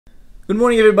Good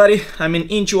morning everybody, I'm in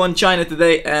Yinchuan, China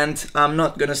today and I'm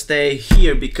not gonna stay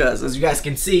here because as you guys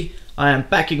can see I am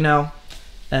packing now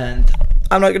and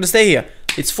I'm not gonna stay here.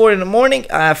 It's 4 in the morning,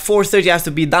 4:30 I have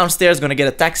to be downstairs, gonna get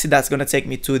a taxi that's gonna take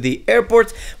me to the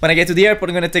airport. When I get to the airport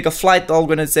I'm gonna take a flight, all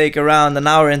gonna take around an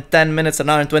hour and 10 minutes, an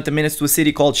hour and 20 minutes to a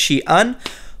city called Xi'an.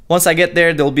 Once I get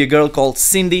there, there'll be a girl called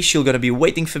Cindy, she's gonna be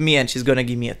waiting for me and she's gonna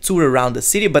give me a tour around the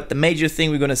city, but the major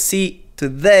thing we're gonna see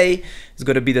today is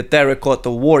going to be the Terracotta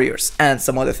warriors and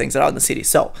some other things around the city.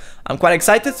 So I'm quite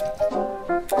excited.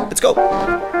 Let's go.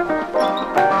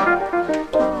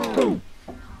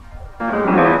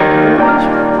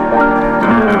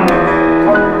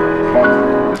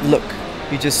 Look,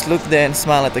 you just look there and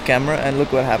smile at the camera and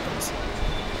look what happens.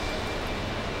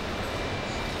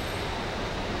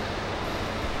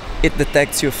 It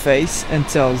detects your face and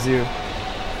tells you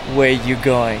where you're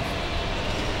going.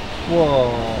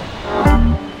 Whoa.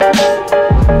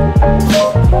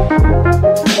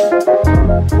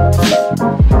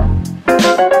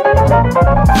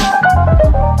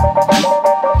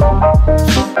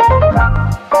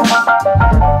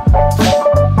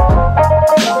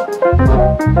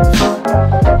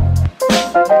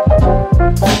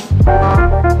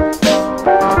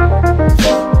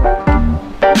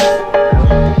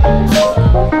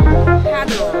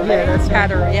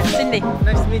 Yeah, Cindy.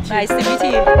 Nice to meet you. Nice to meet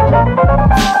you.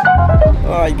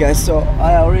 Alright guys, so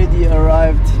I already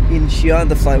arrived in Xi'an.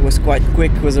 The flight was quite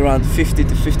quick, it was around 50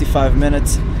 to 55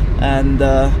 minutes and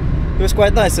it was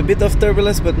quite nice. A bit of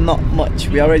turbulence but not much.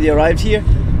 We already arrived here.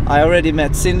 I already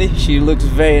met Cindy. She looks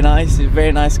very nice, she's a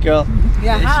very nice girl.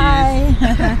 Yeah, hi.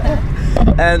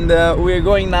 And we're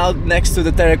going now next to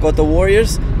the Terracotta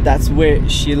warriors. That's where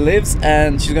she lives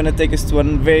and she's gonna take us to a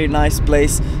very nice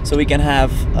place so we can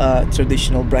have a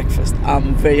traditional breakfast.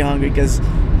 I'm very hungry because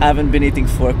I haven't been eating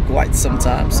for quite some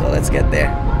time, so let's get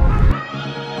there.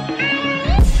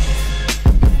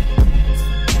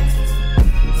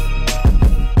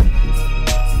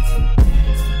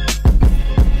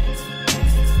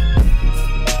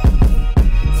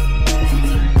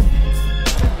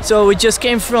 So we just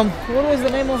came from, what was the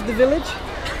name of the village?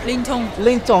 Lintong.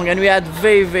 Lintong, and we had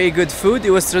very good food.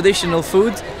 It was traditional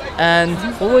food. And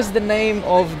what was the name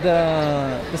of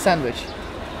the sandwich?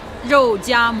 肉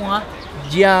夹馍.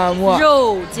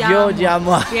 肉夹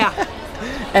馍. Yeah.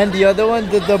 And the other one,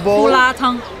 the bowl? 胡辣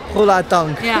汤.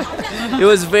 Hulatang. Yeah. It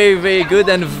was very good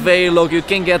and very local.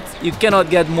 You cannot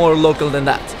get more local than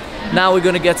that. Now we're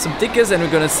gonna get some tickets and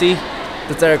we're gonna see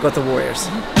the Terracotta warriors.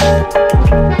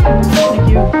 Thank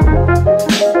you.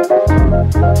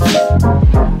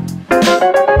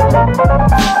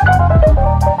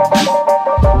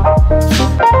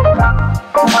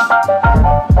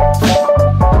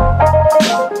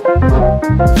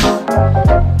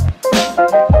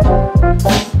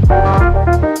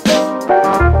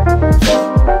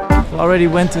 Already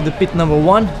went to the pit number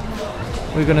 1.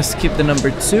 We're gonna skip the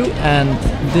number 2 and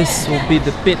this will be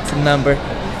the pit number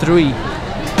 3.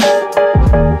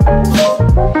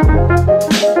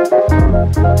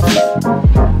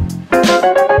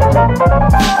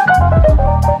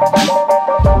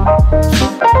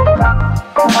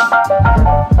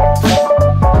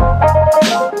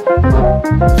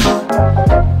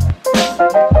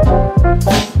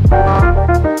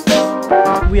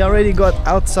 We already got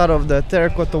outside of the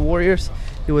Terracotta warriors.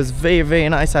 It was very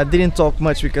nice. I didn't talk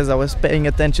much because I was paying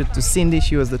attention to Cindy.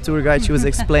 She was the tour guide. She was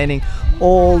explaining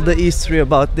all the history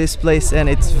about this place and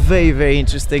it's very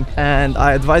interesting, and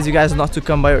I advise you guys not to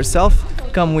come by yourself.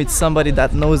 Come with somebody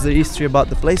that knows the history about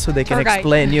the place so they can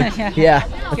explain you. Yeah,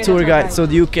 a tour guide, so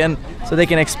they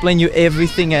can explain you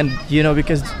everything. And you know,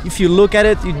 because if you look at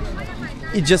it,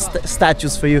 it's just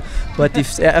statues for you, but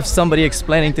if somebody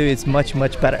explaining to you, it's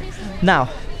much better. Now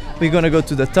we're gonna go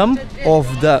to the tomb of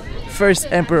the first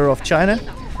emperor of China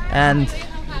and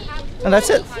that's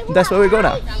it. That's where we go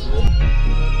now.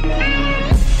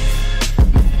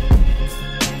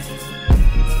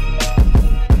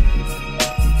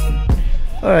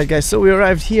 Alright guys, so we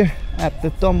arrived here at the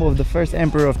tomb of the first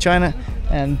emperor of China,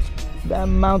 and that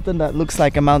mountain that looks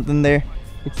like a mountain there,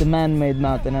 it's a man-made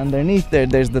mountain. Underneath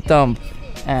there's the tomb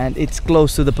and it's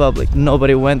closed to the public.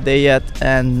 Nobody went there yet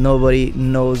and nobody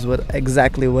knows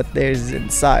exactly what there's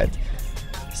inside.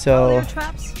 So they're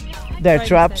traps. They're right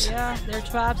traps. Inside, yeah, they're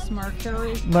traps.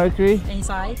 Mercury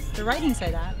inside. They're right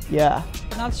inside that. Yeah.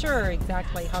 I'm not sure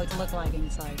exactly how it looks like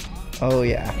inside. Oh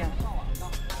yeah. Yeah.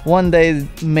 One day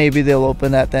maybe they'll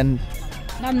open that and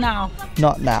Not now.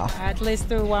 Not now. At least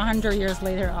 100 years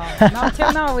later. Not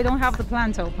till now, we don't have the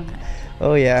plan to open it.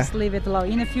 Oh yeah. Just leave it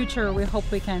alone. In the future, we hope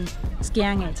we can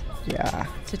scan it. Yeah.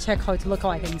 To check how it looks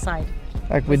like inside.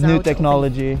 Like with new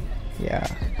technology. Yeah.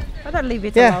 Better leave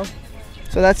it Yeah. alone.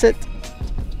 So that's it.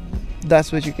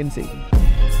 That's what you can see.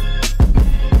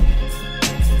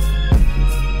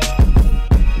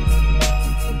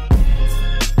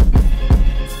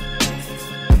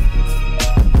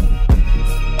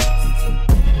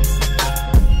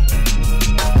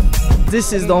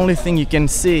 This is the only thing you can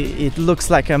see. It looks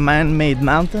like a man-made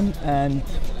mountain, and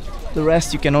the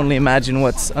rest you can only imagine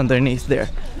what's underneath there.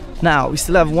 Now we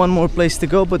still have one more place to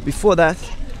go, but before that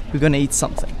we're gonna eat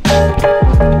something.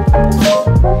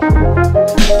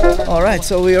 Alright,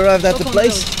 so we arrived at the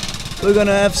place. We're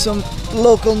gonna have some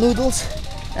local noodles,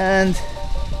 and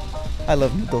I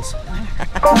love noodles.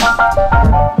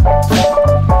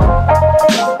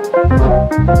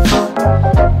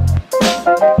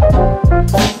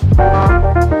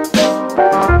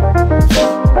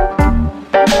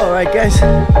 Alright guys,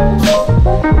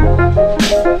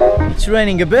 it's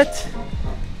raining a bit.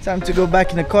 Time to go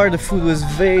back in the car. The food was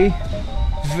very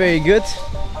good.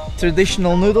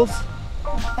 Traditional noodles,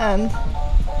 and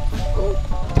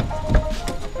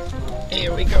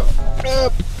here we go.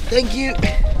 Thank you.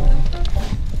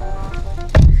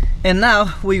 And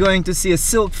now we're going to see a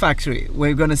silk factory.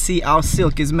 We're gonna see how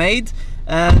silk is made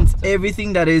and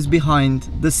everything that is behind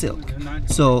the silk.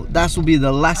 So that will be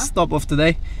the last stop of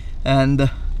today, and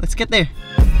let's get there.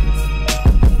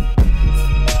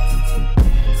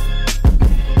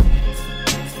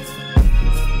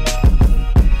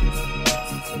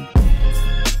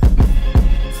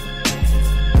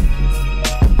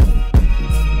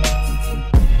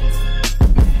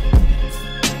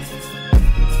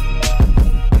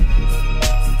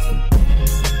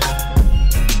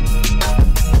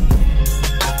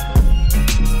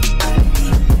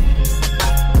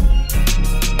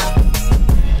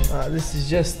 This is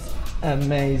just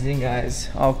amazing, guys.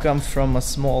 How come from a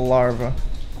small larva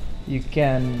you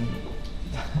can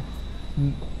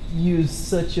use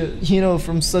such a,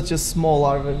 from such a small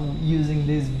larva, using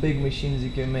these big machines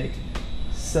you can make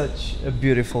such a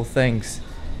beautiful things,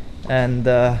 and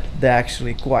they're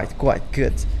actually quite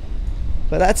good.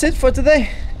 But that's it for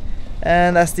today,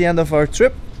 and that's the end of our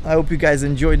trip. I hope you guys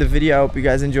enjoyed the video. I hope you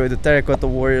guys enjoyed the Terracotta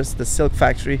Warriors, the silk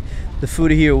factory. The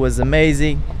food here was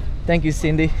amazing. Thank you,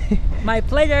 Cindy. My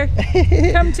pleasure.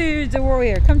 Come to the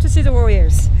warrior. Come to see the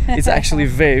warriors. It's actually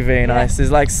very nice. It's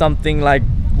like something like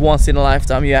once in a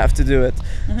lifetime. You have to do it.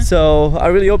 So I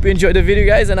really hope you enjoyed the video,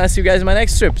 guys, and I'll see you guys in my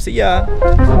next trip. See ya.